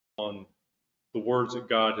on the words that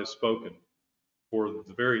God has spoken. For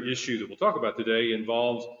the very issue that we'll talk about today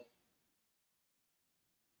involves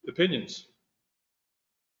opinions,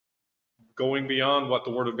 going beyond what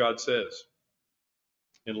the Word of God says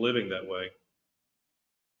and living that way.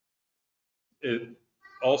 It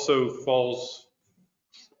also falls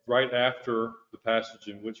right after the passage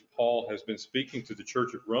in which Paul has been speaking to the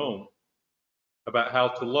church at Rome about how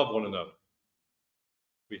to love one another.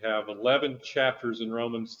 We have 11 chapters in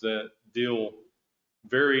Romans that deal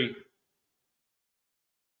very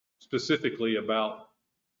specifically about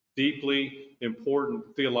deeply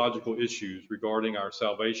important theological issues regarding our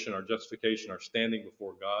salvation, our justification, our standing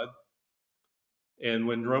before God. And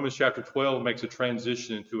when Romans chapter 12 makes a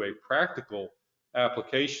transition into a practical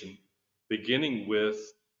application, beginning with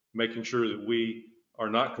making sure that we are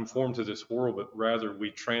not conformed to this world, but rather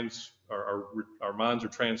we our minds are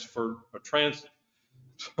transferred,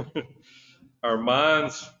 our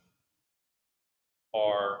minds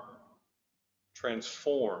are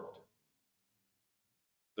transformed.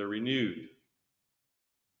 They're renewed.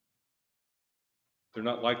 They're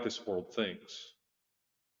not like this world thinks.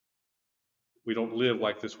 We don't live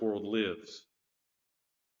like this world lives.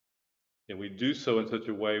 And we do so in such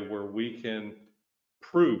a way where we can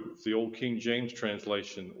prove the old King James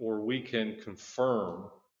translation, or we can confirm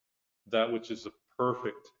that which is the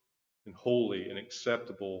perfect and holy and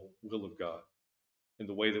acceptable will of God in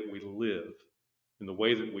the way that we live, in the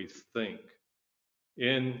way that we think,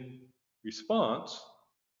 in response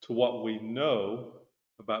to what we know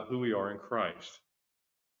about who we are in Christ.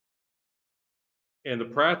 And the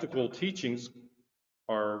practical teachings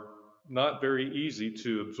are not very easy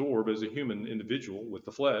to absorb as a human individual with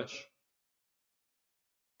the flesh.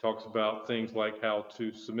 Talks about things like how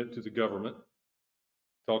to submit to the government.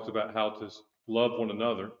 Talks about how to love one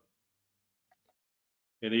another.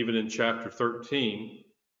 And even in chapter 13,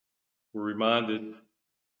 we're reminded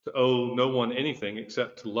to owe no one anything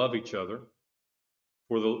except to love each other.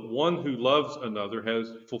 For the one who loves another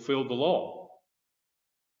has fulfilled the law.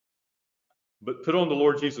 But put on the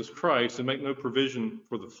Lord Jesus Christ and make no provision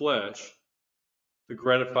for the flesh to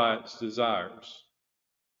gratify its desires.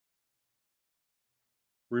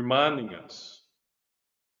 Reminding us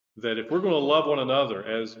that if we're going to love one another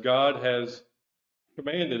as God has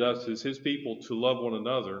commanded us as His people to love one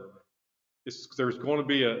another, there's going to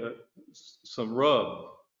be some rub.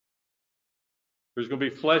 There's going to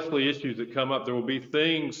be fleshly issues that come up. There will be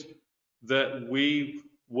things that we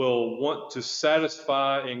will want to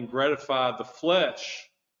satisfy and gratify the flesh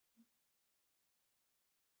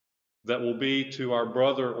that will be to our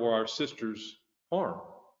brother or our sister's harm.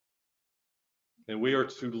 And we are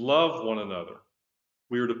to love one another.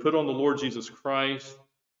 We are to put on the Lord Jesus Christ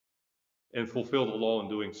and fulfill the law in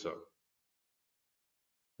doing so.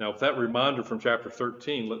 Now, with that reminder from chapter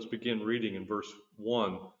 13, let's begin reading in verse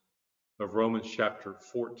 1 of Romans chapter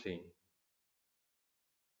 14.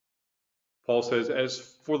 Paul says, "As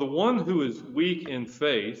for the one who is weak in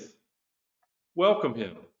faith, welcome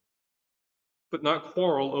him, but not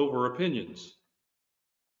quarrel over opinions.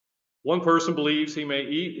 One person believes he may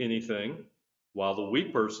eat anything, while the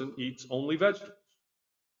weak person eats only vegetables.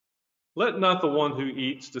 Let not the one who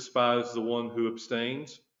eats despise the one who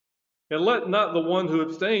abstains, and let not the one who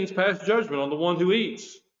abstains pass judgment on the one who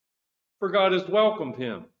eats, for God has welcomed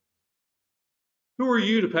him. Who are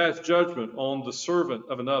you to pass judgment on the servant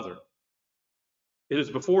of another? It is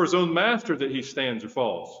before his own master that he stands or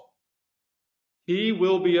falls. He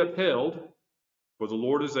will be upheld, for the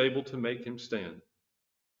Lord is able to make him stand.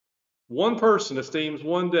 One person esteems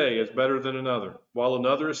one day as better than another, while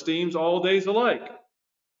another esteems all days alike.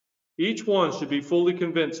 Each one should be fully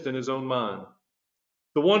convinced in his own mind.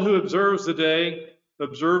 The one who observes the day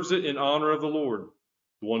observes it in honor of the Lord.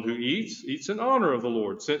 The one who eats, eats in honor of the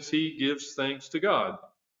Lord, since he gives thanks to God,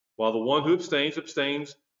 while the one who abstains,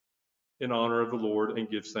 abstains in honor of the Lord and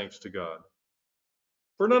gives thanks to God.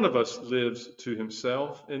 For none of us lives to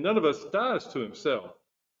himself, and none of us dies to himself.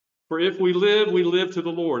 For if we live to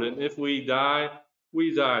the Lord, and if we die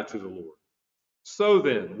to the Lord. So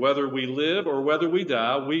then, whether we live or whether we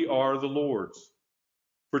die, we are the Lord's.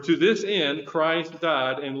 For to this end Christ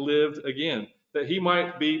died and lived again, that he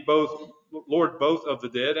might be both Lord both of the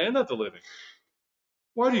dead and of the living.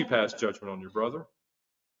 Why do you pass judgment on your brother?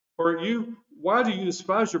 Why do you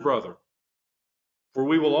despise your brother? For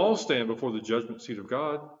we will all stand before the judgment seat of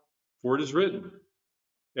God. For it is written,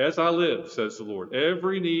 as I live, says the Lord,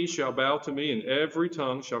 every knee shall bow to me and every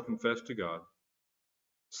tongue shall confess to God.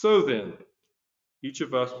 So then, each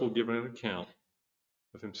of us will give an account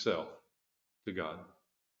of himself to God.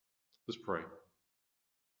 Let's pray.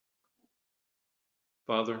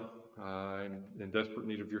 Father, I'm in desperate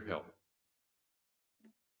need of your help.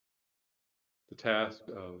 The task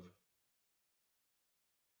of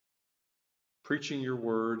preaching your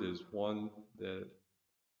word is one that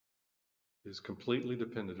is completely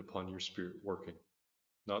dependent upon your Spirit working,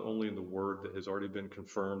 not only in the word that has already been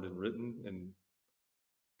confirmed and written and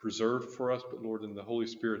preserved for us, but Lord, in the Holy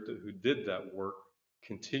Spirit who did that work,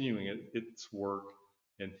 continuing its work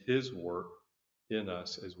and His work in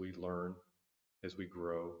us as we learn, as we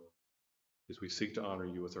grow, as we seek to honor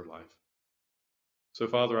you with our life. So,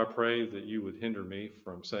 Father, I pray that you would hinder me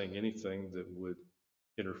from saying anything that would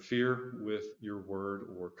interfere with your word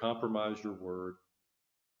or compromise your word,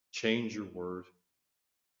 change your word,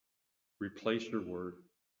 replace your word.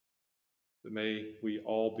 But may we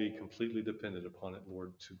all be completely dependent upon it,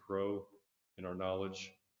 Lord, to grow in our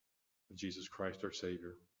knowledge of Jesus Christ, our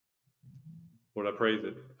Savior. Lord, I pray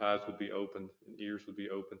that eyes would be opened and ears would be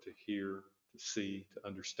open to hear, to see, to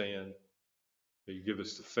understand. May you give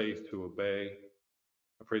us the faith to obey.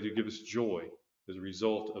 I pray that you give us joy as a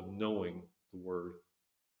result of knowing the word.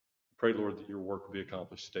 I pray, Lord, that your work will be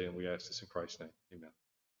accomplished today, and we ask this in Christ's name. Amen.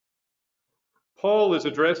 Paul is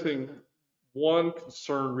addressing one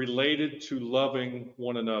concern related to loving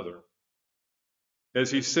one another.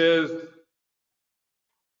 As he says,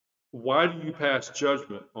 why do you pass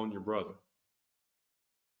judgment on your brother?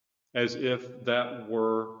 As if that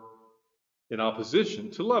were in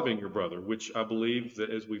opposition to loving your brother, which I believe that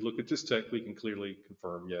as we look at this text, we can clearly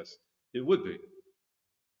confirm, yes, it would be.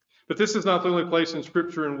 But this is not the only place in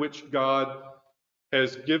Scripture in which God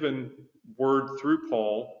has given word through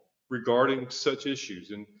Paul regarding such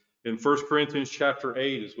issues. In 1 Corinthians chapter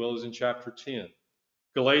 8, as well as in chapter 10,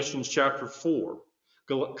 Galatians chapter 4,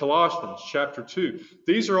 Colossians chapter 2.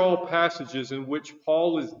 These are all passages in which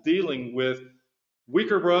Paul is dealing with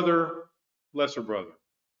weaker brother, lesser brother.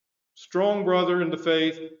 Strong brother in the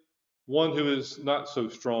faith, one who is not so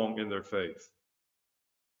strong in their faith.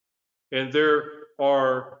 And there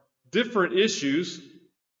are different issues.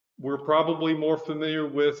 We're probably more familiar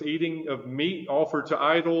with eating of meat offered to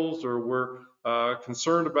idols, or we're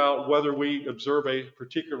concerned about whether we observe a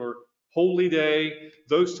particular holy day,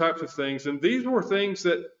 those types of things. And these were things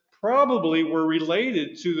that probably were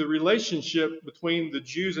related to the relationship between the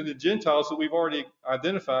Jews and the Gentiles that we've already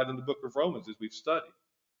identified in the book of Romans as we've studied.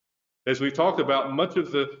 As we've talked about, much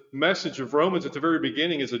of the message of Romans at the very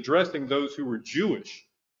beginning is addressing those who were Jewish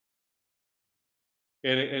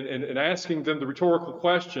and asking them the rhetorical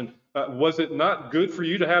question, was it not good for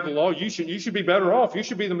you to have the law? You should be better off. You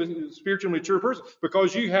should be the spiritually mature person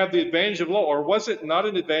because you have the advantage of law. Or was it not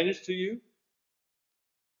an advantage to you?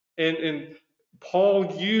 And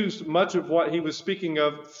Paul used much of what he was speaking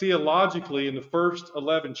of theologically in the first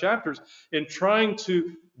 11 chapters in trying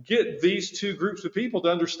to get these two groups of people to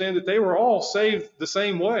understand that they were all saved the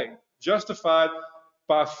same way, justified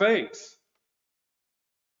by faith,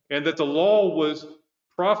 and that the law was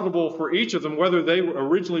profitable for each of them, whether they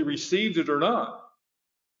originally received it or not.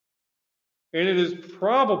 And it is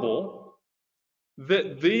probable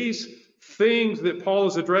that these things that Paul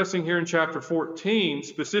is addressing here in chapter 14,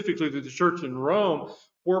 specifically to the church in Rome,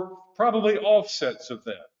 were probably offsets of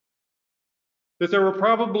that. That there were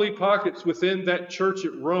probably pockets within that church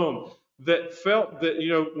at Rome that felt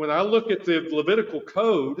that, when I look at the Levitical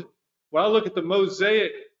code, when I look at the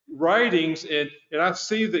Mosaic writings and I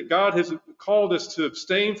see that God has called us to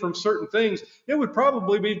abstain from certain things, it would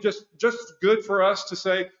probably be just good for us to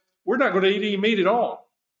say, we're not going to eat any meat at all.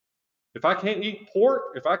 If I can't eat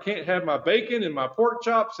pork, if I can't have my bacon and my pork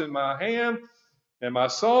chops and my ham and my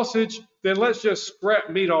sausage, then let's just scrap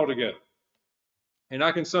meat altogether. And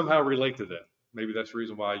I can somehow relate to that. Maybe that's the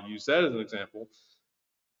reason why I use that as an example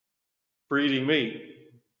for eating meat.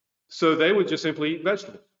 So they would just simply eat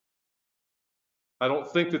vegetables. I don't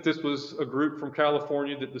think that this was a group from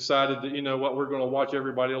California that decided that, we're going to watch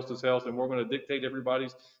everybody else's health and we're going to dictate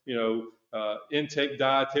everybody's, intake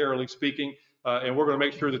dietarily speaking. And we're going to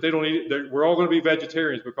make sure that they don't eat it. We're all going to be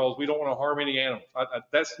vegetarians because we don't want to harm any animals.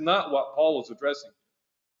 That's not what Paul is addressing.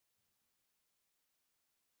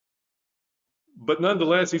 But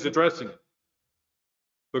nonetheless, he's addressing it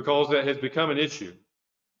because that has become an issue.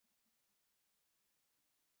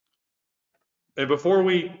 And before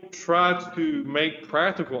we try to make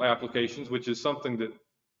practical applications, which is something that,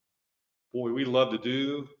 we love to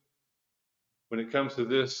do when it comes to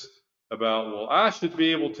this, about, well, I should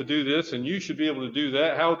be able to do this and you should be able to do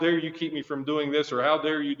that. How dare you keep me from doing this, or how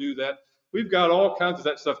dare you do that? We've got all kinds of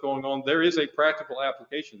that stuff going on. There is a practical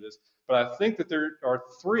application to this, but I think that there are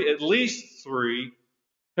at least three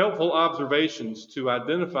helpful observations to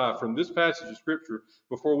identify from this passage of Scripture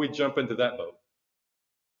before we jump into that boat.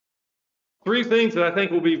 Three things that I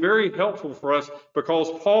think will be very helpful for us because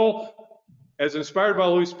Paul, as inspired by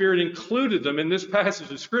the Holy Spirit, included them in this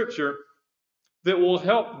passage of Scripture that will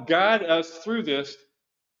help guide us through this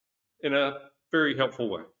in a very helpful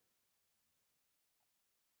way.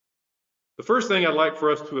 The first thing I'd like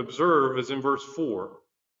for us to observe is in verse 4.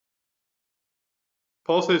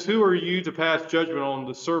 Paul says, "Who are you to pass judgment on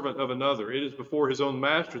the servant of another? It is before his own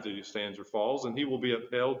master that he stands or falls, and he will be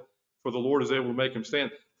upheld, for the Lord is able to make him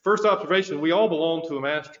stand." First observation, we all belong to a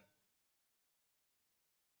master.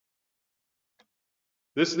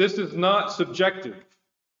 This is not subjective.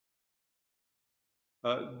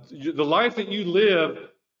 The life that you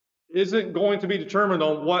live isn't going to be determined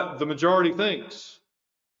on what the majority thinks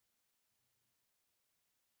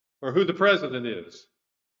or who the president is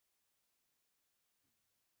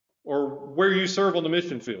or where you serve on the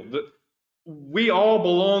mission field. We all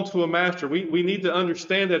belong to a master. We need to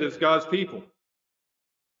understand that as God's people.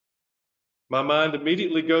 My mind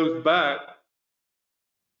immediately goes back,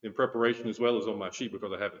 in preparation as well as on my sheet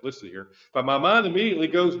because I have it listed here, but my mind immediately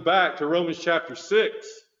goes back to Romans chapter 6,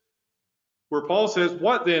 where Paul says,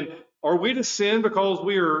 "What then? Are we to sin because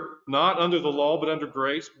we are not under the law but under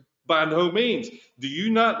grace? By no means. Do you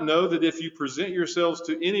not know that if you present yourselves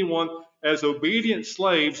to anyone as obedient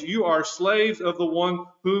slaves, you are slaves of the one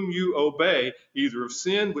whom you obey, either of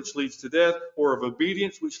sin, which leads to death, or of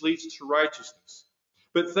obedience, which leads to righteousness?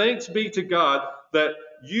 But thanks be to God that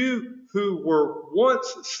you who were once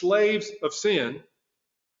slaves of sin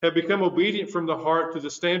have become obedient from the heart to the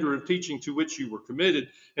standard of teaching to which you were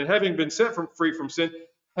committed, and having been set free from sin,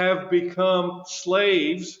 have become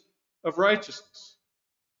slaves of righteousness."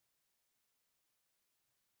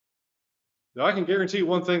 Now, I can guarantee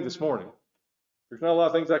one thing this morning. There's not a lot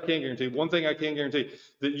of things I can guarantee. One thing I can guarantee,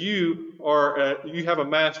 that you have a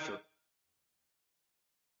master.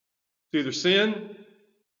 It's either sin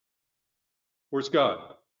or it's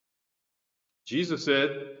God. Jesus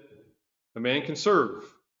said, a man can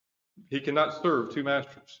serve. He cannot serve two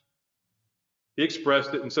masters. He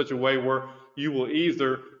expressed it in such a way where you will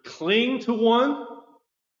either cling to one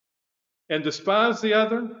and despise the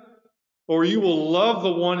other, or you will love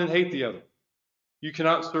the one and hate the other. You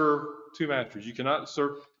cannot serve two masters. You cannot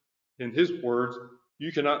serve, in his words,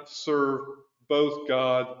 you cannot serve both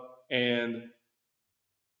God and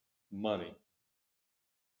money.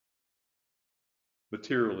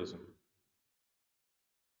 Materialism.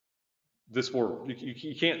 This world.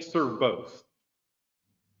 You can't serve both.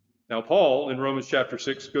 Now, Paul, in Romans chapter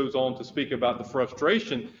 6, goes on to speak about the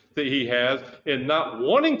frustration that he has in not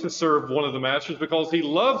wanting to serve one of the masters because he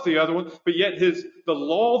loves the other one, but yet the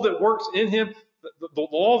law that works in him, the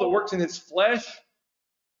law that works in his flesh,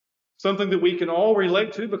 something that we can all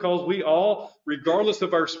relate to because we all, regardless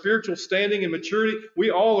of our spiritual standing and maturity, we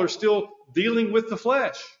all are still dealing with the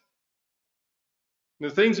flesh. And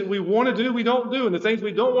the things that we want to do, we don't do. And the things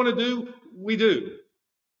we don't want to do, we do.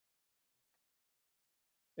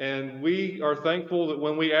 And we are thankful that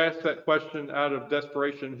when we ask that question out of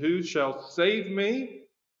desperation, who shall save me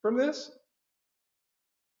from this?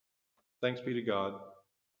 Thanks be to God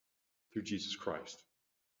through Jesus Christ,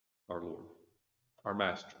 our Lord, our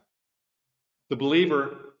Master. The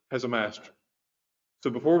believer has a master. So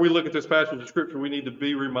before we look at this passage of Scripture, we need to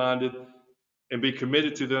be reminded and be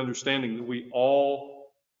committed to the understanding that we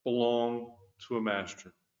all belong to a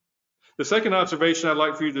master. The second observation I'd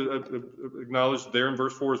like for you to acknowledge there in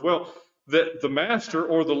verse 4 as well, that the master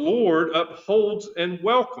or the Lord upholds and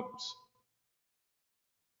welcomes.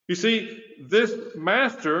 You see, this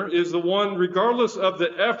master is the one, regardless of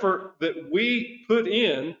the effort that we put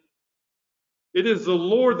in, it is the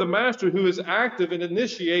Lord, the master, who is active and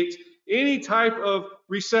initiates any type of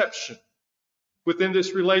reception within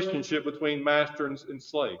this relationship between master and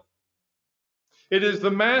slave. It is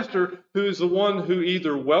the master who is the one who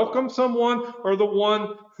either welcomes someone or the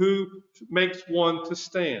one who makes one to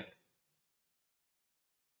stand.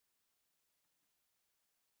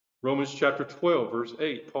 Romans chapter 12, verse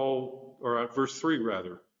 8, verse 3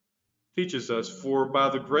 rather, teaches us, "For by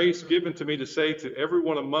the grace given to me to say to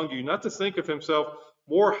everyone among you, not to think of himself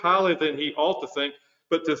more highly than he ought to think,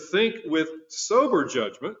 but to think with sober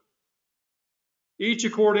judgment, each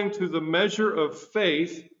according to the measure of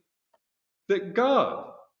faith that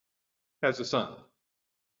God has assigned."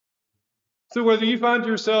 So whether you find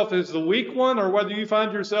yourself as the weak one or whether you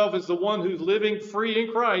find yourself as the one who's living free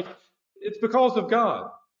in Christ, it's because of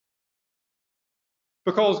God.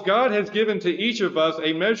 Because God has given to each of us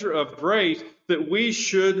a measure of grace that we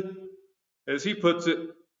should, as he puts it,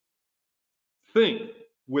 think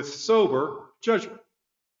with sober judgment.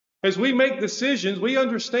 As we make decisions, we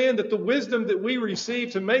understand that the wisdom that we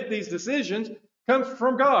receive to make these decisions comes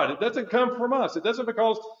from God. It doesn't come from us. It doesn't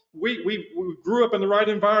because we grew up in the right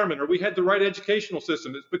environment or we had the right educational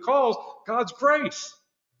system. It's because God's grace.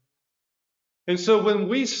 And so when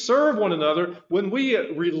we serve one another, when we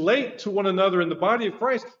relate to one another in the body of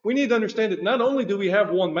Christ, we need to understand that not only do we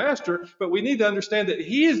have one master, but we need to understand that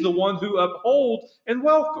he is the one who upholds and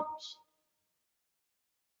welcomes.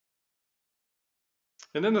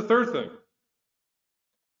 And then the third thing.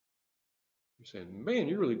 You're saying, man,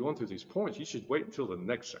 you're really going through these points. You should wait until the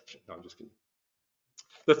next section. No, I'm just kidding.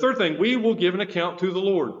 The third thing, we will give an account to the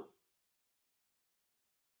Lord.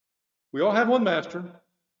 We all have one master.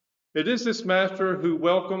 It is this master who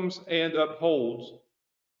welcomes and upholds.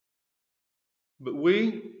 But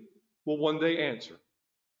we will one day answer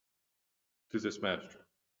to this master.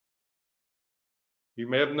 You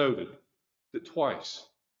may have noted that twice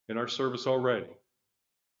in our service already,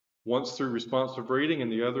 once through responsive reading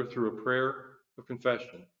and the other through a prayer of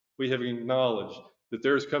confession, we have acknowledged that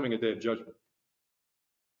there is coming a day of judgment.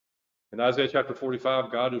 In Isaiah chapter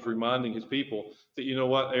 45, God is reminding his people that, you know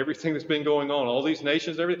what, everything that's been going on, all these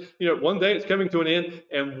nations, everything, one day it's coming to an end,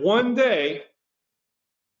 and one day,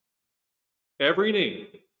 every knee,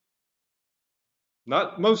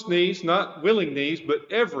 not most knees, not willing knees,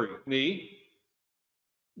 but every knee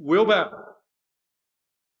will bow.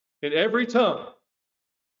 And every tongue,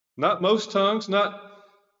 not most tongues, not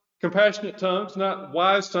compassionate tongues, not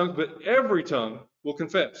wise tongues, but every tongue will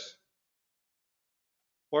confess.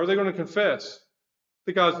 What are they going to confess?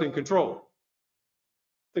 That God's in control.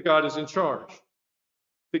 That God is in charge.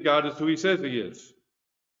 That God is who he says he is.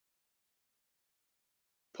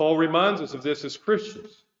 Paul reminds us of this as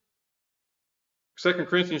Christians. 2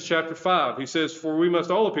 Corinthians chapter 5, he says, "For we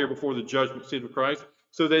must all appear before the judgment seat of Christ,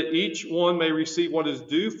 so that each one may receive what is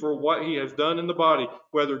due for what he has done in the body,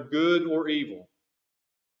 whether good or evil."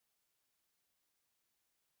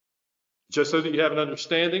 Just so that you have an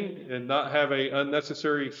understanding and not have an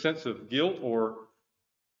unnecessary sense of guilt or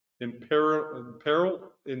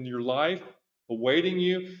peril in your life awaiting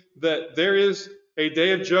you, that there is a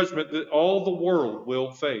day of judgment that all the world will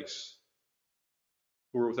face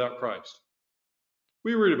who are without Christ.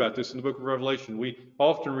 We read about this in the book of Revelation. We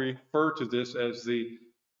often refer to this as the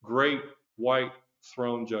great white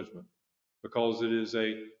throne judgment because it is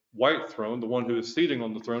a white throne. The one who is seating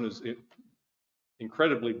on the throne is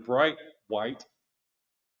incredibly bright white.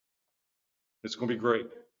 It's going to be great.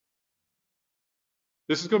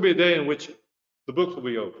 This is going to be a day in which the books will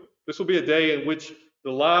be opened. This will be a day in which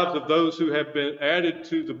the lives of those who have been added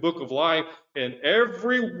to the book of life and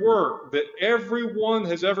every work that everyone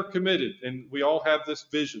has ever committed. And we all have this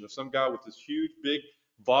vision of some guy with this huge, big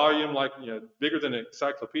volume, like, bigger than an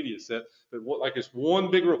encyclopedia set, but like it's one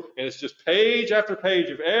big roll. And it's just page after page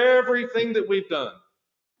of everything that we've done.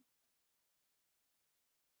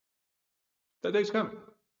 That day's coming.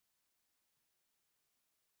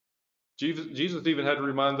 Jesus even had to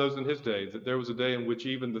remind those in his day that there was a day in which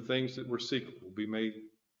even the things that were secret will be made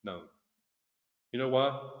known. You know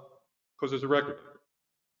why? Because there's a record.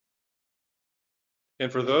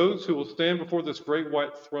 And for those who will stand before this great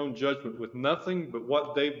white throne judgment with nothing but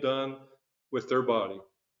what they've done with their body,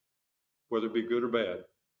 whether it be good or bad,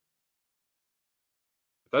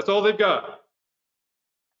 if that's all they've got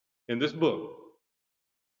in this book,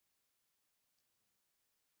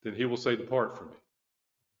 then he will say, "Depart from me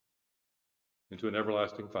into an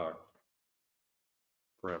everlasting fire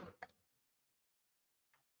forever."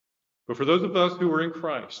 But for those of us who are in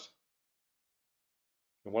Christ,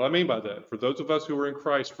 and what I mean by that, for those of us who are in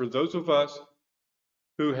Christ, for those of us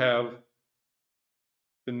who have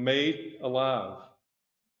been made alive,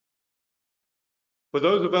 for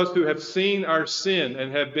those of us who have seen our sin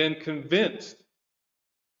and have been convinced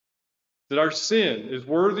that our sin is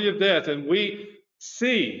worthy of death, and we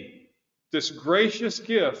see this gracious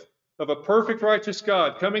gift of a perfect righteous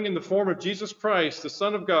God coming in the form of Jesus Christ, the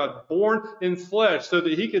Son of God, born in flesh so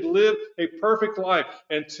that he could live a perfect life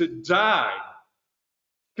and to die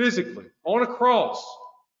physically on a cross.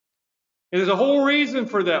 And there's a whole reason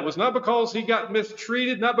for that. It was not because he got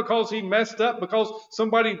mistreated, not because he messed up, because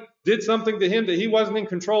somebody did something to him that he wasn't in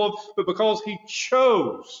control of, but because he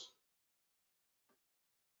chose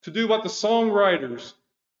to do what the songwriters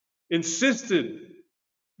insisted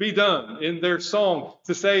be done in their song,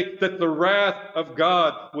 to say that the wrath of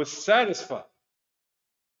God was satisfied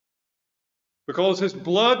because his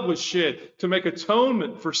blood was shed to make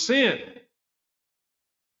atonement for sin.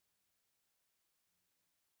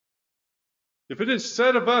 If it is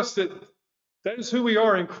said of us that that is who we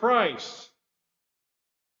are in Christ,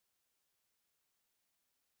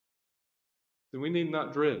 then we need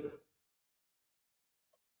not dread.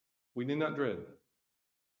 We need not dread.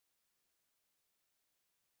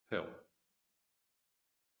 hell.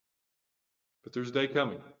 But there's a day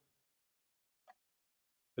coming,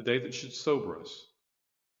 a day that should sober us,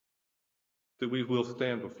 that we will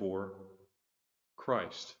stand before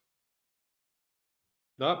Christ.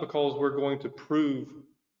 Not because we're going to prove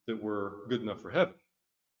that we're good enough for heaven,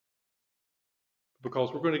 but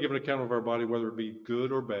because we're going to give an account of our body, whether it be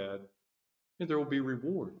good or bad, and there will be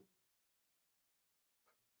reward.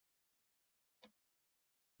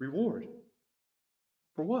 Reward.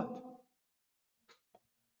 For what?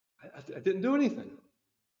 I didn't do anything.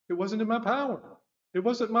 It wasn't in my power. It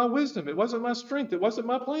wasn't my wisdom. It wasn't my strength. It wasn't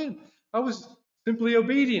my plan. I was simply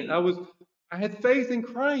obedient. I had faith in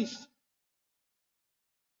Christ.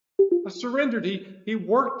 I surrendered. He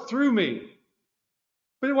worked through me.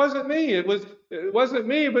 But it wasn't me. It wasn't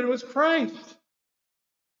me, but it was Christ.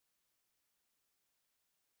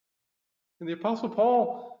 And the Apostle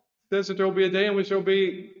Paul says that there will be a day in which there will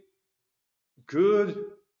be good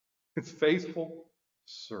and faithful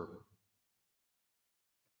servant.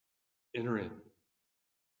 Enter in.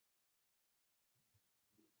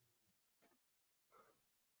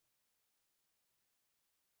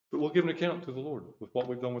 But we'll give an account to the Lord with what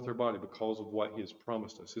we've done with our body because of what He has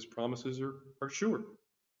promised us. His promises are sure.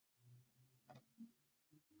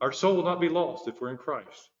 Our soul will not be lost if we're in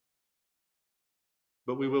Christ.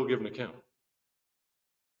 But we will give an account.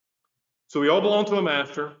 So we all belong to a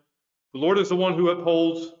master. The Lord is the one who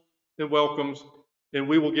upholds and welcomes, and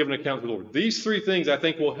we will give an account to the Lord. These three things, I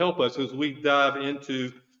think, will help us as we dive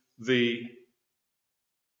into the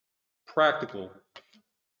practical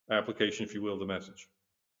application, if you will, of the message.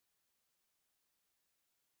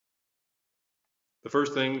 The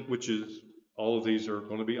first thing, which is all of these are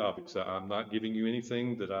going to be obvious. I'm not giving you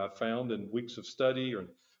anything that I found in weeks of study or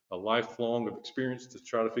a lifelong of experience to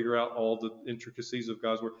try to figure out all the intricacies of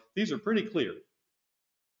God's Word. These are pretty clear.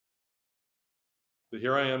 But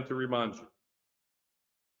here I am to remind you.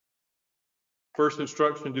 First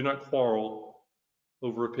instruction, do not quarrel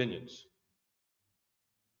over opinions.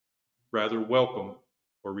 Rather, welcome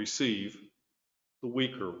or receive the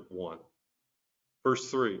weaker one.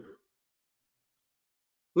 Verse 3.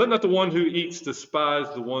 Let not the one who eats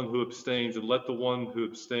despise the one who abstains, and let the one who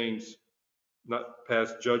abstains not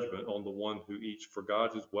pass judgment on the one who eats, for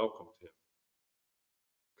God has welcomed him.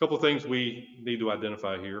 A couple of things we need to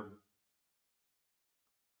identify here.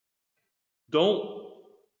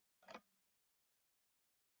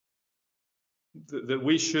 That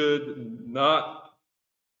we should not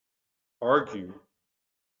argue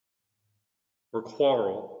or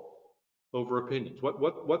quarrel over opinions.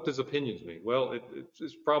 What does opinions mean? Well,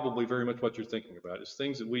 it's probably very much what you're thinking about. It's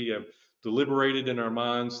things that we have deliberated in our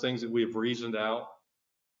minds, things that we have reasoned out.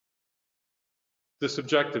 The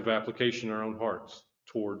subjective application in our own hearts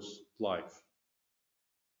towards life.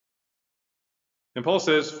 And Paul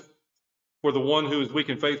says, for the one who is weak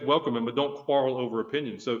in faith, welcome him, but don't quarrel over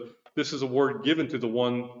opinions. So this is a word given to the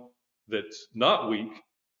one that's not weak.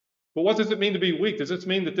 But what does it mean to be weak? Does this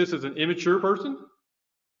mean that this is an immature person?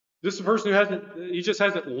 This is a person who just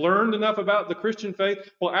hasn't learned enough about the Christian faith?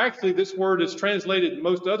 Well, actually, this word is translated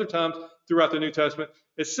most other times throughout the New Testament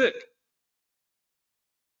as sick.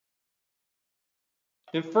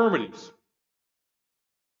 Infirmities.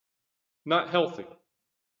 Not healthy.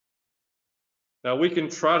 Now, we can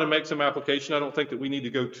try to make some application. I don't think that we need to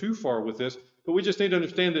go too far with this, but we just need to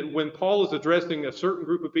understand that when Paul is addressing a certain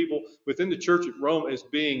group of people within the church at Rome as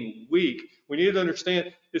being weak, we need to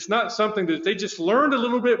understand it's not something that they just learned a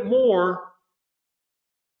little bit more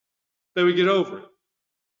that we get over it.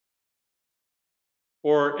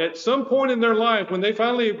 Or at some point in their life, when they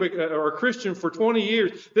finally are a Christian for 20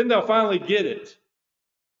 years, then they'll finally get it.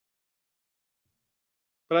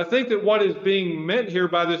 But I think that what is being meant here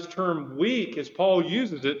by this term weak, as Paul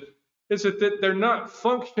uses it, is that they're not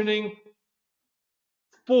functioning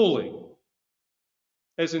fully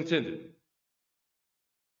as intended.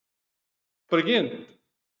 But again,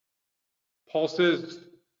 Paul says,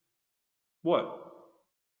 what?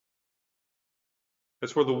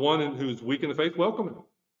 As for the one who is weak in the faith, welcome him.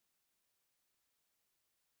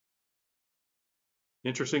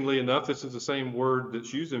 Interestingly enough, this is the same word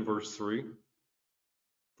that's used in verse 3.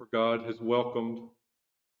 For God has welcomed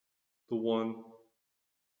the one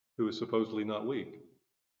who is supposedly not weak. Isn't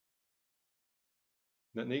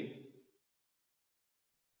that neat?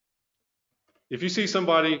 If you see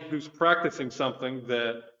somebody who's practicing something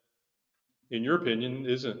that, in your opinion,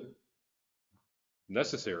 isn't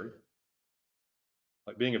necessary,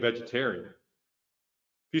 like being a vegetarian,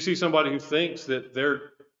 if you see somebody who thinks that they're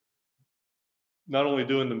not only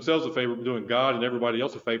doing themselves a favor, but doing God and everybody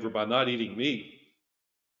else a favor by not eating meat,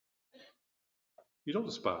 you don't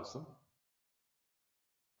despise them.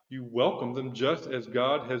 You welcome them just as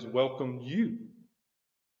God has welcomed you.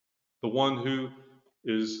 The one who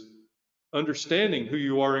is understanding who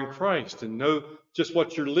you are in Christ and know just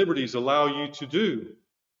what your liberties allow you to do.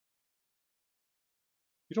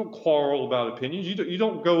 You don't quarrel about opinions. You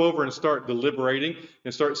don't go over and start deliberating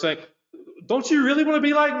and start saying, don't you really want to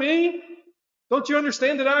be like me? Don't you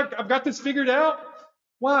understand that I've got this figured out?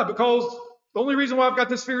 Why? Because the only reason why I've got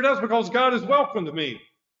this figured out is because God has welcomed me.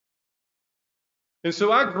 And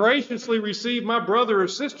so I graciously receive my brother or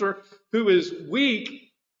sister who is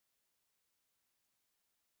weak,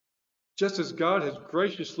 just as God has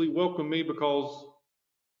graciously welcomed me, because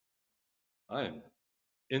I am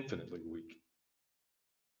infinitely weak.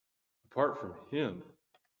 Apart from Him,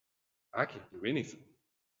 I can't do anything.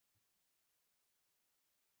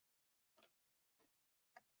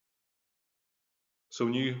 So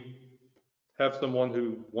when you have someone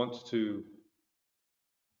who wants to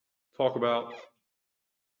talk about,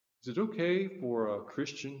 is it okay for a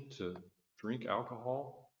Christian to drink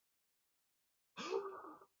alcohol?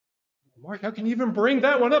 Mark, how can you even bring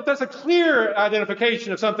that one up? That's a clear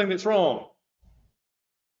identification of something that's wrong.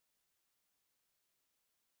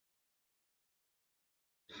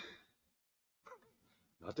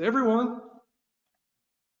 Not to everyone.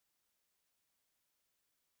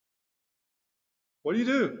 What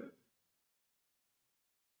do?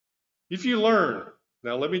 If you learn,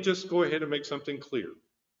 now let me just go ahead and make something clear.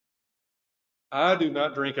 I do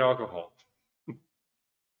not drink alcohol.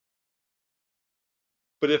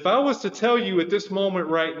 But if I was to tell you at this moment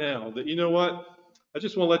right now that, you know what, I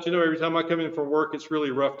just want to let you know every time I come in from work, it's really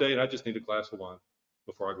a rough day and I just need a glass of wine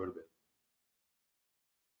before I go to bed.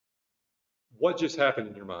 What just happened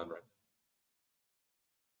in your mind right now?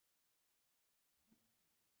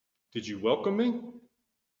 Did you welcome me?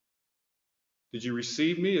 Did you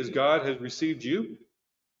receive me as God has received you?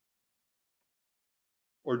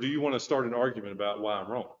 Or do you want to start an argument about why I'm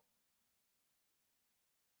wrong?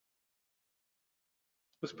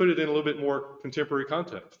 Let's put it in a little bit more contemporary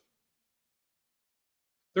context.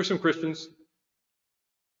 There's some Christians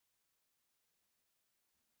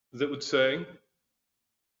that would say,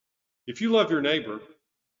 if you love your neighbor,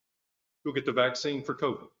 you'll get the vaccine for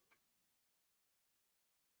COVID.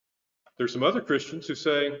 There's some other Christians who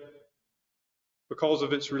say, because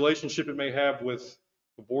of its relationship it may have with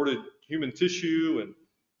aborted human tissue and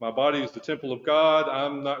my body is the temple of God,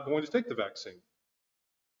 I'm not going to take the vaccine.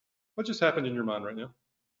 What just happened in your mind right now?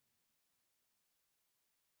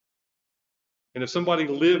 And if somebody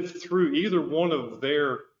lived through either one of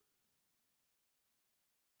their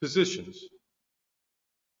positions,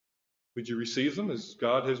 would you receive them as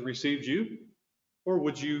God has received you? Or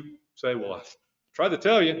would you say, well, I tried to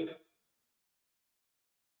tell you.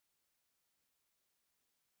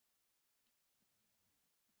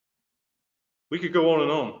 We could go on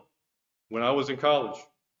and on. When I was in college,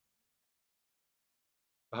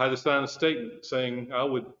 I had to sign a statement saying I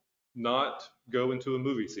would not go into a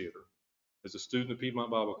movie theater as a student of Piedmont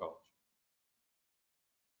Bible College.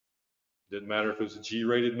 It didn't matter if it was a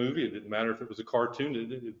G-rated movie. It didn't matter if it was a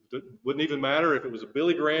cartoon. It wouldn't even matter if it was a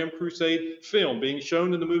Billy Graham crusade film being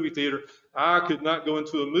shown in the movie theater. I could not go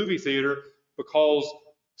into a movie theater because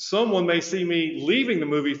someone may see me leaving the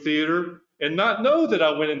movie theater and not know that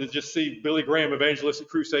I went in to just see Billy Graham evangelistic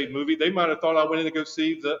crusade movie. They might have thought I went in to go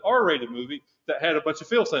see the R-rated movie that had a bunch of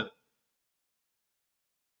filth in it.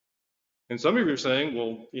 And some of you are saying,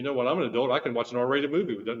 well, you know what, I'm an adult. I can watch an R-rated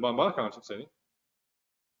movie. It doesn't bother my conscience any.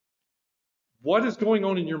 What is going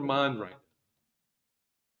on in your mind right now?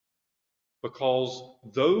 Because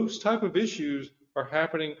those type of issues are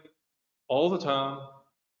happening all the time,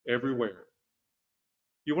 everywhere.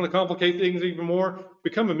 You want to complicate things even more?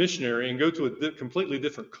 Become a missionary and go to a completely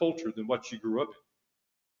different culture than what you grew up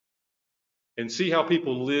in. And see how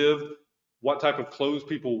people live, what type of clothes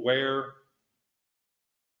people wear,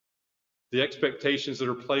 the expectations that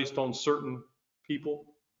are placed on certain people.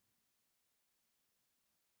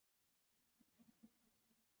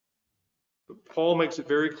 But Paul makes it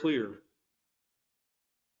very clear.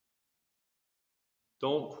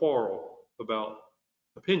 Don't quarrel about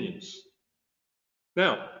opinions.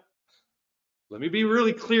 Now, let me be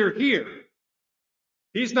really clear here.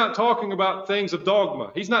 He's not talking about things of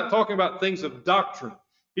dogma. He's not talking about things of doctrine.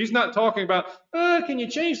 He's not talking about, can you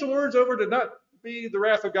change the words over to not be the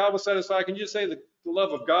wrath of God was satisfied? Can you just say the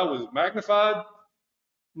love of God was magnified?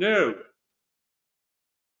 No.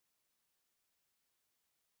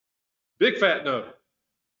 Big fat no.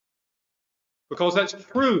 Because that's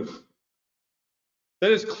truth.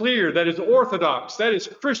 That is clear. That is orthodox. That is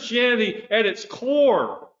Christianity at its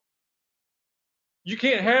core. You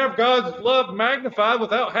can't have God's love magnified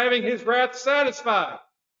without having His wrath satisfied.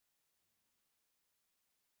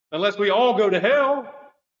 unless we all go to hell.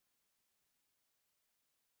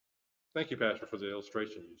 Thank you, Pastor, for the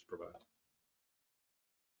illustration you just provided.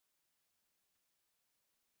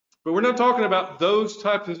 But we're not talking about those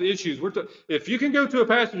types of issues. If you can go to a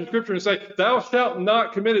passage of Scripture and say, thou shalt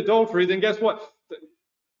not commit adultery, then guess what?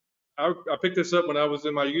 I picked this up when I was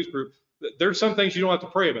in my youth group. There's some things you don't have to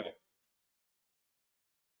pray about.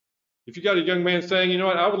 If you got a young man saying, you know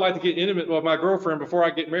what, I would like to get intimate with my girlfriend before I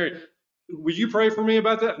get married, will you pray for me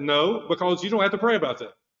about that? No, because you don't have to pray about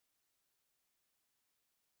that.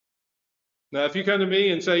 Now, if you come to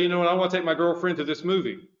me and say, you know what, I want to take my girlfriend to this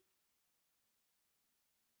movie,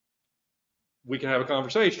 we can have a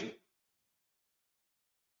conversation.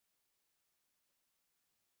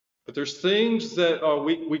 But there's things that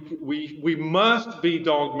we must be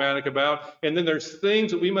dogmatic about, and then there's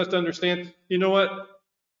things that we must understand. You know what?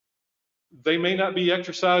 They may not be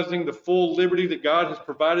exercising the full liberty that God has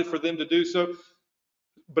provided for them to do so,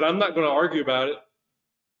 but I'm not going to argue about it.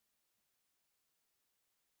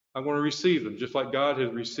 I'm going to receive them, just like God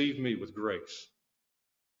has received me with grace.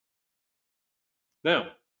 Now,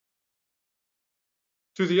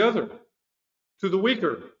 to the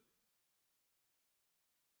weaker,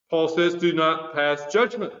 Paul says, do not pass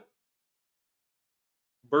judgment.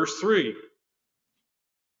 Verse 3,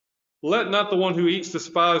 let not the one who eats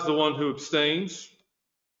despise the one who abstains.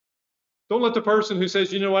 Don't let the person who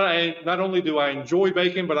says, you know what, not only do I enjoy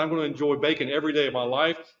bacon, but I'm going to enjoy bacon every day of my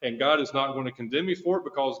life, and God is not going to condemn me for it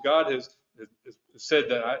because God has said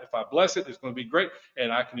that if I bless it, it's going to be great,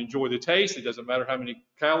 and I can enjoy the taste. It doesn't matter how many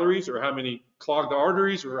calories or how many clogged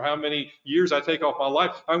arteries or how many years I take off my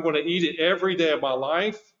life. I'm going to eat it every day of my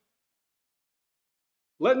life.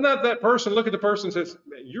 Let not that person look at the person and says,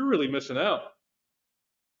 you're really missing out,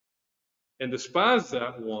 and despise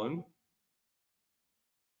that one.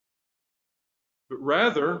 But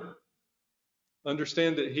rather,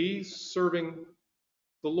 understand that he's serving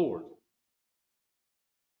the Lord.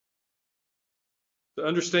 To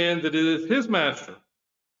understand that it is his master.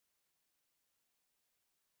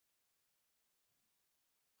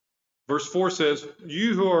 Verse 4 says,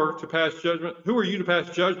 you who are to pass judgment, who are you to pass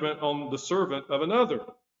judgment on the servant of another?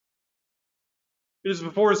 It is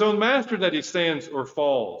before his own master that he stands or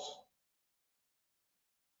falls,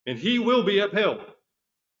 and he will be upheld.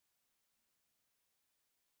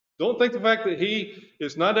 Don't think the fact that he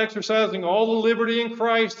is not exercising all the liberty in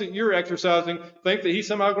Christ that you're exercising, think that he's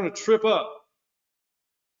somehow going to trip up.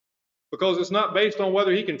 Because it's not based on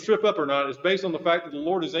whether he can trip up or not. It's based on the fact that the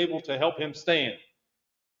Lord is able to help him stand.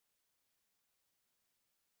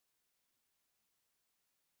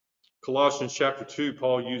 Colossians chapter 2,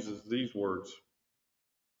 Paul uses these words.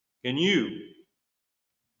 And you,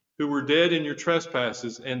 who were dead in your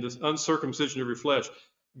trespasses and the uncircumcision of your flesh,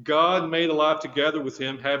 God made alive together with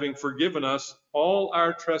him, having forgiven us all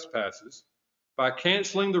our trespasses, by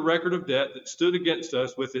canceling the record of debt that stood against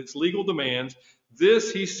us with its legal demands.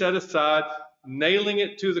 This he set aside, nailing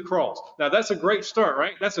it to the cross. Now that's a great start,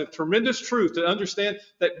 right? That's a tremendous truth to understand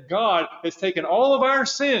that God has taken all of our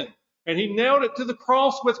sin and he nailed it to the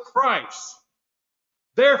cross with Christ.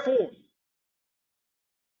 Therefore,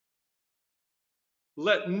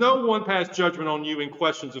 let no one pass judgment on you in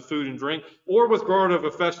questions of food and drink, or with regard of a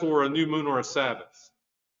festival or a new moon or a Sabbath.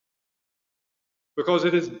 Because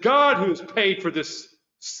it is God who has paid for this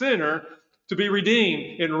sinner to be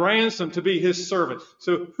redeemed and ransomed to be his servant.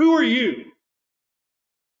 So who are you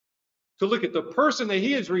to look at the person that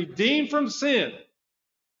he has redeemed from sin,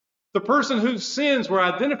 the person whose sins were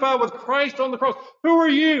identified with Christ on the cross? Who are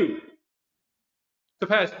you to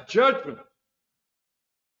pass judgment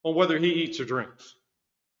on whether he eats or drinks,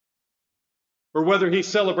 or whether he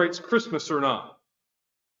celebrates Christmas or not,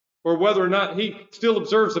 or whether or not he still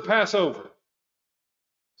observes the Passover?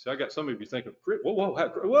 See, I got some of you thinking,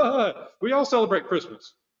 whoa, we all celebrate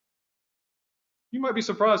Christmas. You might be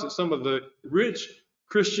surprised at some of the rich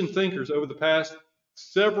Christian thinkers over the past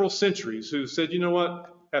several centuries who said, you know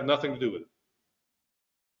what, have nothing to do with it.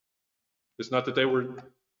 It's not that they were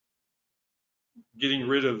getting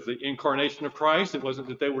rid of the incarnation of Christ. It wasn't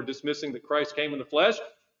that they were dismissing that Christ came in the flesh.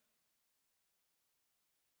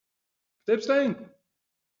 They abstained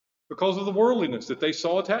because of the worldliness that they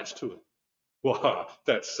saw attached to it. Wow,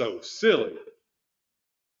 that's so silly.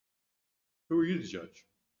 Who are you to judge?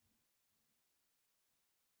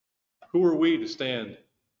 Who are we to stand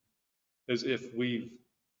as if we've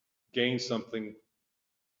gained something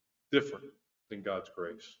different than God's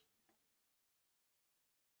grace?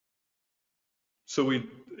 So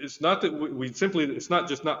it's not that it's not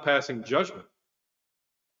just not passing judgment.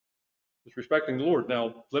 It's respecting the Lord.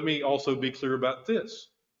 Now, let me also be clear about this.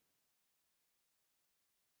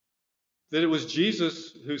 that it was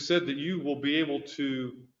Jesus who said that you will be able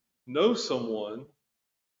to know someone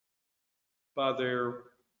by their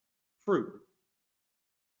fruit.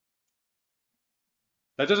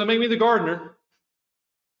 That doesn't make me the gardener.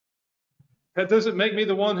 That doesn't make me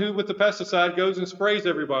the one who, with the pesticide, goes and sprays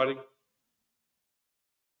everybody.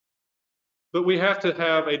 But we have to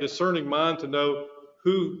have a discerning mind to know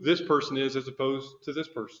who this person is as opposed to this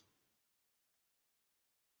person.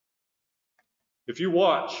 If you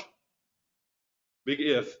watch, big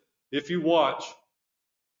if you watch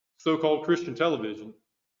so-called Christian television,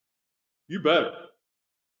 you better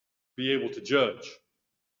be able to judge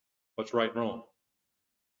what's right and wrong.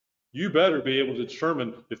 You better be able to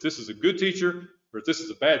determine if this is a good teacher or if this is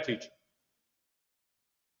a bad teacher.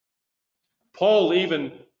 Paul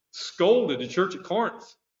even scolded the church at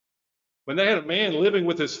Corinth when they had a man living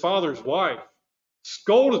with his father's wife,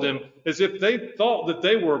 scolded them as if they thought that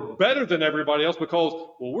they were better than everybody else because,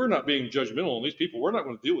 well, we're not being judgmental on these people. We're not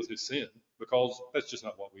going to deal with his sin because that's just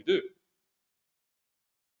not what we do.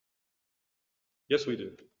 Yes, we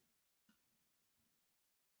do.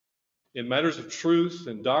 In matters of truth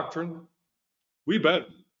and doctrine, we better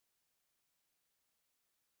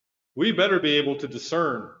be able to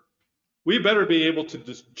discern. We better be able to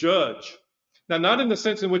judge. Now, not in the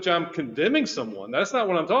sense in which I'm condemning someone. That's not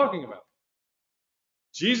what I'm talking about.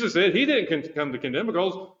 Jesus said he didn't come to condemn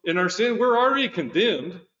because in our sin, we're already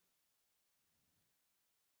condemned.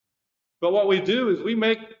 But what we do is we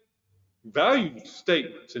make value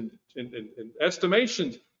statements and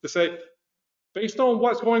estimations to say, based on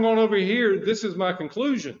what's going on over here, this is my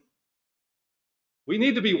conclusion. We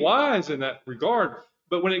need to be wise in that regard.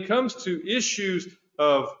 But when it comes to issues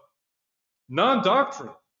of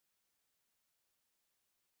non-doctrine,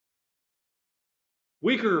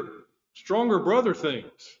 weaker, stronger brother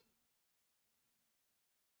things,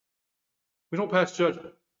 we don't pass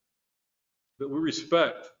judgment. But we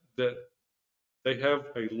respect that they have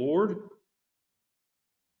a Lord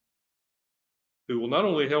who will not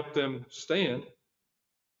only help them stand,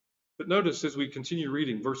 but notice as we continue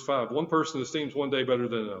reading, verse 5, one person esteems one day better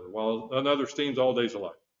than another, while another esteems all days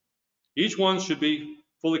alike. Each one should be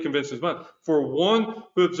fully convinced in his mind. For one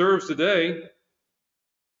who observes the day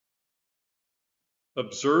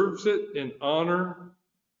observes it in honor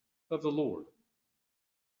of the Lord.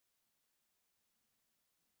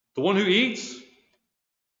 The one who eats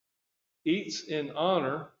in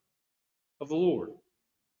honor of the Lord.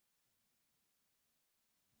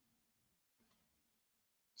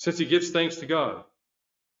 Since he gives thanks to God.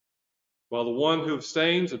 While the one who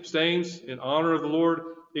abstains in honor of the Lord,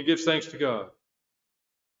 he gives thanks to God.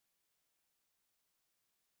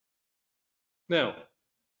 Now,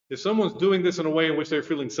 if someone's doing this in a way in which they're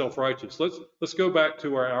feeling self-righteous, let's go back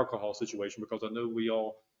to our alcohol situation, because I know we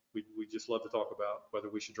just love to talk about whether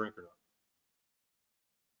we should drink or not.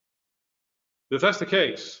 If that's the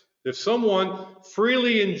case, if someone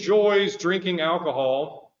freely enjoys drinking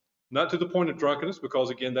alcohol, not to the point of drunkenness, because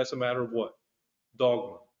again, that's a matter of what?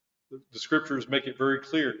 Dogma. The scriptures make it very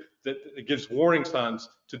clear that it gives warning signs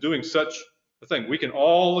to doing such a thing. We can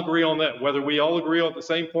all agree on that. Whether we all agree on the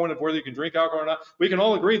same point of whether you can drink alcohol or not, we can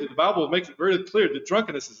all agree that the Bible makes it very clear that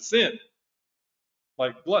drunkenness is a sin,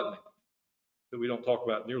 like gluttony, that we don't talk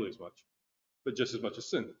about nearly as much, but just as much as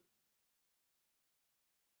sin.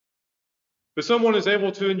 But someone is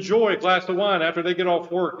able to enjoy a glass of wine after they get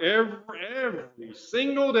off work every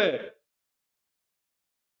single day.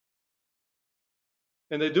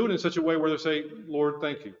 And they do it in such a way where they say, Lord,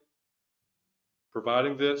 thank you.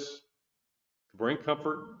 Providing this to bring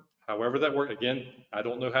comfort, however that works. Again, I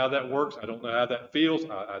don't know how that works. I don't know how that feels.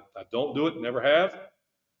 I don't do it, never have.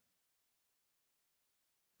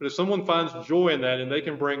 But if someone finds joy in that and they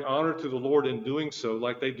can bring honor to the Lord in doing so,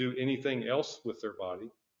 like they do anything else with their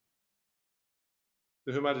body,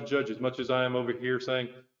 then who am I to judge? As much as I am over here saying,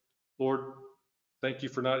 Lord, thank you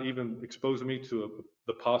for not even exposing me to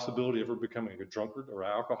the possibility of ever becoming a drunkard or an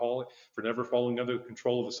alcoholic, for never falling under the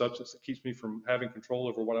control of a substance that keeps me from having control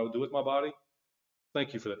over what I would do with my body.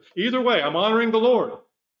 Thank you for that. Either way, I'm honoring the Lord.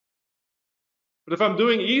 But if I'm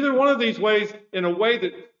doing either one of these ways in a way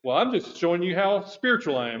that, well, I'm just showing you how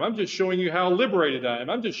spiritual I am. I'm just showing you how liberated I am.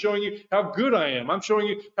 I'm just showing you how good I am. I'm showing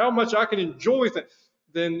you how much I can enjoy things.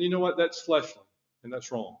 Then you know what? That's fleshly, and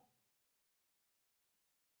that's wrong.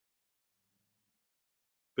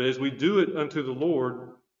 But as we do it unto the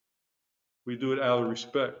Lord, we do it out of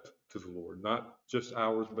respect to the Lord, not just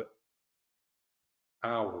ours, but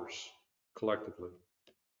ours collectively.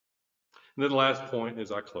 And then the last point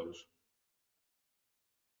as I close.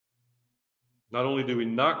 Not only do we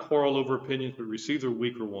not quarrel over opinions, but receive the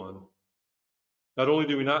weaker one. Not only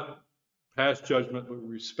do we not pass judgment, but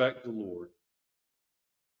respect the Lord.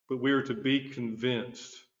 But we are to be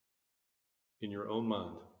convinced in your own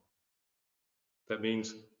mind. That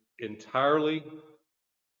means entirely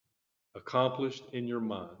accomplished in your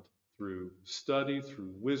mind through study,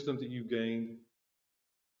 through wisdom that you gained,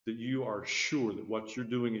 that you are sure that what you're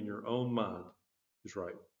doing in your own mind is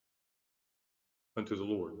right unto the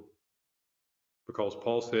Lord. Because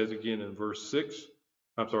Paul says again in verse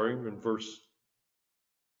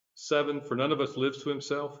 7, for none of us lives to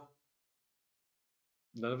himself,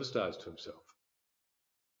 none of us dies to himself.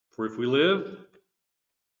 For if we live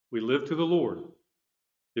to the Lord.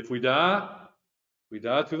 If we die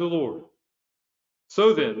to the Lord.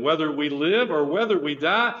 So then, whether we live or whether we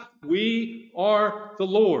die, we are the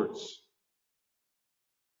Lord's.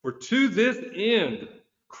 For to this end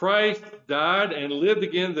Christ died and lived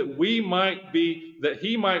again, that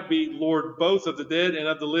he might be Lord both of the dead and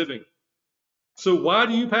of the living. So why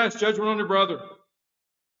do you pass judgment on your brother?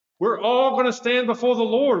 We're all going to stand before the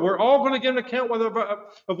Lord. We're all going to give an account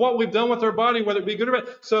of what we've done with our body, whether it be good or bad.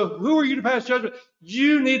 So who are you to pass judgment?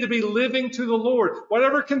 You need to be living to the Lord.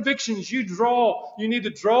 Whatever convictions you draw, you need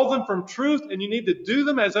to draw them from truth, and you need to do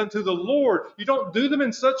them as unto the Lord. You don't do them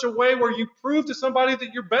in such a way where you prove to somebody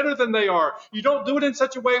that you're better than they are. You don't do it in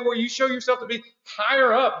such a way where you show yourself to be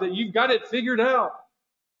higher up, that you've got it figured out.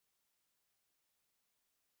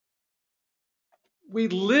 We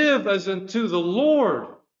live as unto the Lord.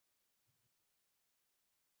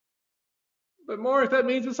 But Mark, that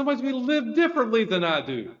means that somebody's going to live differently than I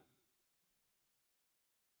do.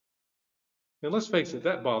 And let's face it,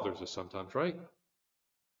 that bothers us sometimes, right?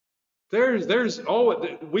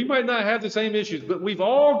 We might not have the same issues, but we've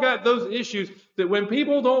all got those issues that when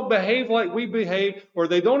people don't behave like we behave, or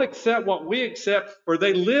they don't accept what we accept, or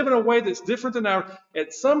they live in a way that's different than ours,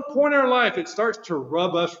 at some point in our life, it starts to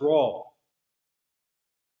rub us raw.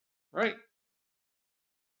 Right?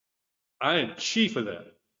 I am chief of that.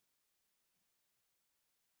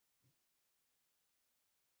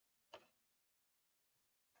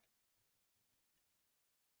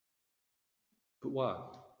 But why?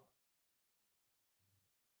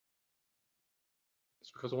 It's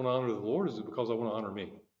because I want to honor the Lord, or is it because I want to honor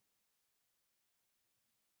me?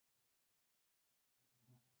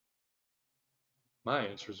 My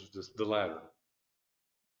answer is just the latter.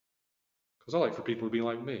 Because I like for people to be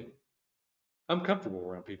like me. I'm comfortable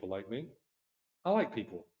around people like me. I like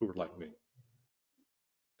people who are like me.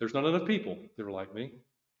 There's not enough people that are like me.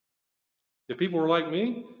 If people were like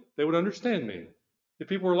me, they would understand me. If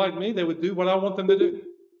people were like me, they would do what I want them to do.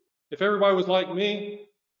 If everybody was like me,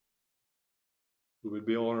 we would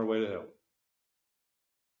be on our way to hell.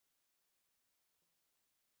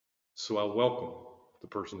 So I welcome the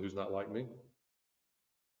person who's not like me,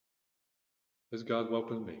 as God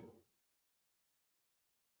welcomed me.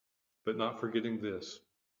 But not forgetting this,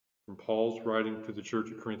 from Paul's writing to the church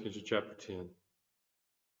at Corinthians in chapter 10.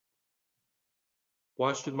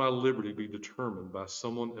 Why should my liberty be determined by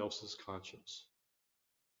someone else's conscience?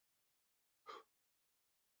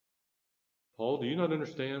 Paul, do you not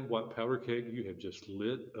understand what powder keg you have just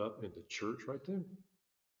lit up in the church right there?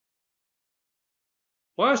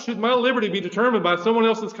 Why should my liberty be determined by someone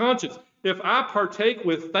else's conscience? If I partake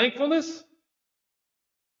with thankfulness,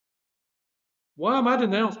 why am I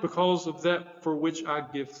denounced because of that for which I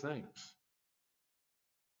give thanks?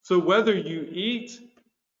 So whether you eat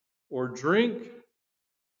or drink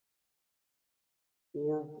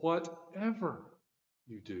or whatever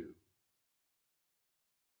you do,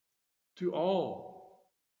 do all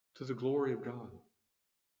to the glory of God.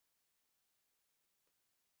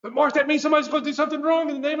 But Mark, that means somebody's going to do something wrong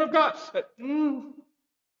in the name of God.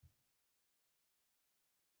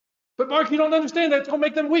 But Mark, you don't understand that. It's going to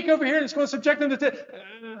make them weak over here and it's going to subject them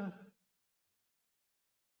to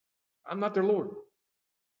I'm not their Lord.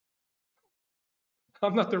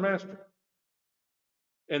 I'm not their master.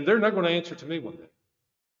 And they're not going to answer to me one day.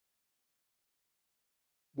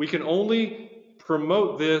 We can only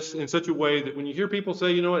promote this in such a way that when you hear people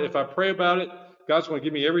say, you know what, if I pray about it, God's going to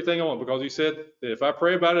give me everything I want, because he said that if I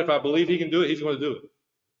pray about it, if I believe he can do it, he's going to do it.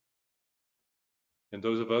 And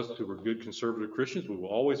those of us who are good conservative Christians, we will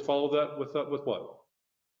always follow that with what?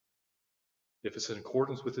 If it's in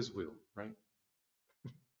accordance with his will, right?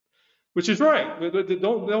 Which is right.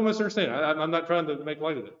 Don't misunderstand. I'm not trying to make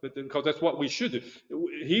light of it, but because that's what we should do.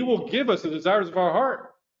 He will give us the desires of our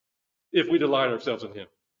heart if we delight ourselves in him.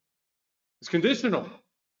 It's conditional.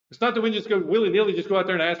 It's not that we just go willy-nilly, just go out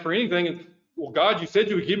there and ask for anything. And, well, God, you said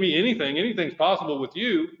you would give me anything. Anything's possible with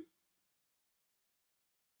you.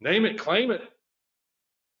 Name it, claim it.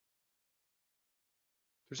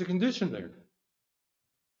 There's a condition there.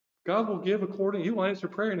 God will give according, He will answer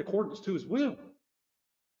prayer in accordance to His will.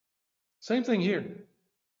 Same thing here.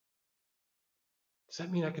 Does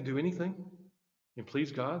that mean I can do anything and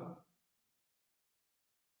please God?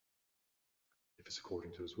 If it's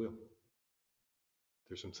according to His will.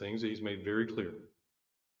 There's some things that He's made very clear.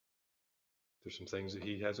 There's some things that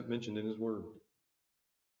He hasn't mentioned in His Word.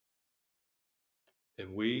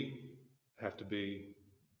 And we have to be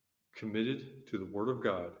committed to the Word of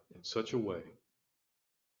God in such a way.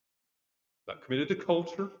 Not committed to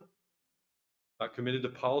culture, not committed to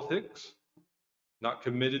politics, not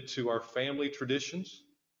committed to our family traditions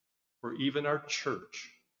or even our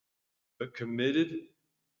church, but committed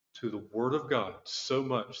to the Word of God so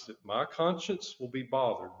much that my conscience will be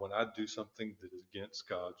bothered when I do something that is against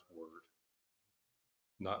God's Word,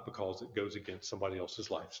 not because it goes against somebody else's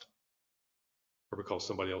lifestyle or because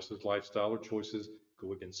somebody else's lifestyle or choices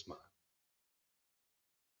go against mine.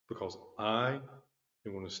 Because I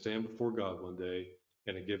am going to stand before God one day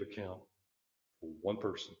and give account for one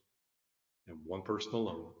person and one person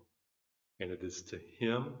alone. And it is to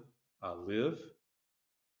Him I live,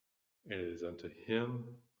 and it is unto Him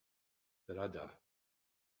that I die.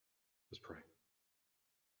 Let's pray.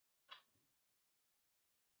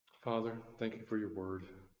 Father, thank you for your word.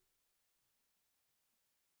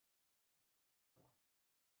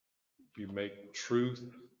 You make truth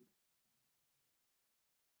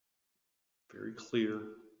very clear,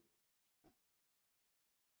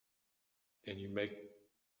 and you make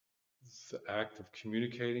the act of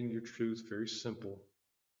communicating your truth very simple.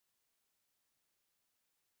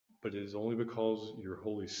 But it is only because your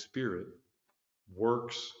Holy Spirit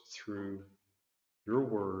works through your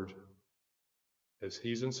word as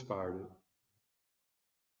He's inspired it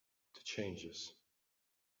to change us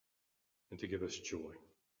and to give us joy.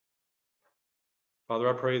 Father,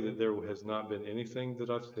 I pray that there has not been anything that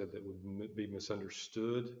I've said that would be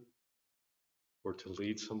misunderstood or to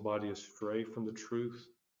lead somebody astray from the truth.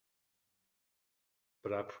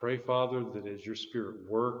 But I pray, Father, that as your Spirit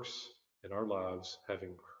works in our lives,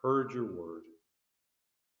 having heard your word,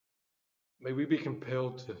 may we be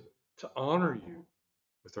compelled to honor you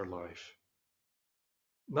with our life.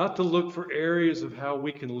 Not to look for areas of how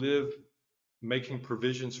we can live making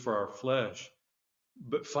provisions for our flesh,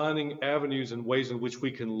 but finding avenues and ways in which we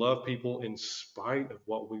can love people in spite of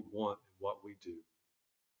what we want and what we do.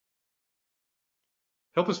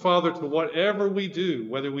 Help us, Father, to whatever we do,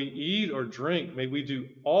 whether we eat or drink, may we do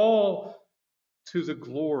all to the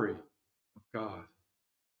glory of God.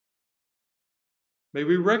 May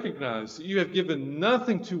we recognize that you have given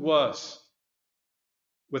nothing to us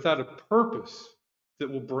without a purpose that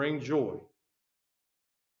will bring joy.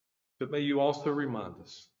 But may you also remind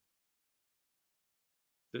us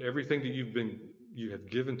that everything that you have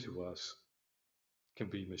given to us can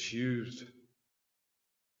be misused,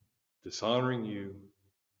 dishonoring you,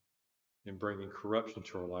 and bringing corruption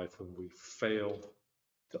to our life when we fail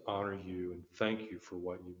to honor you and thank you for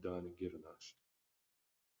what you've done and given us.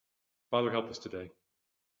 Father, help us today.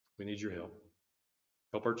 We need your help.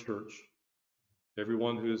 Help our church.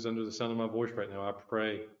 Everyone who is under the sound of my voice right now, I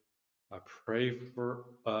pray for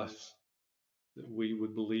us that we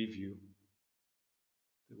would believe you,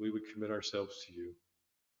 that we would commit ourselves to you,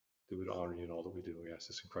 that we would honor you in all that we do. We ask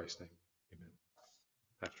this in Christ's name.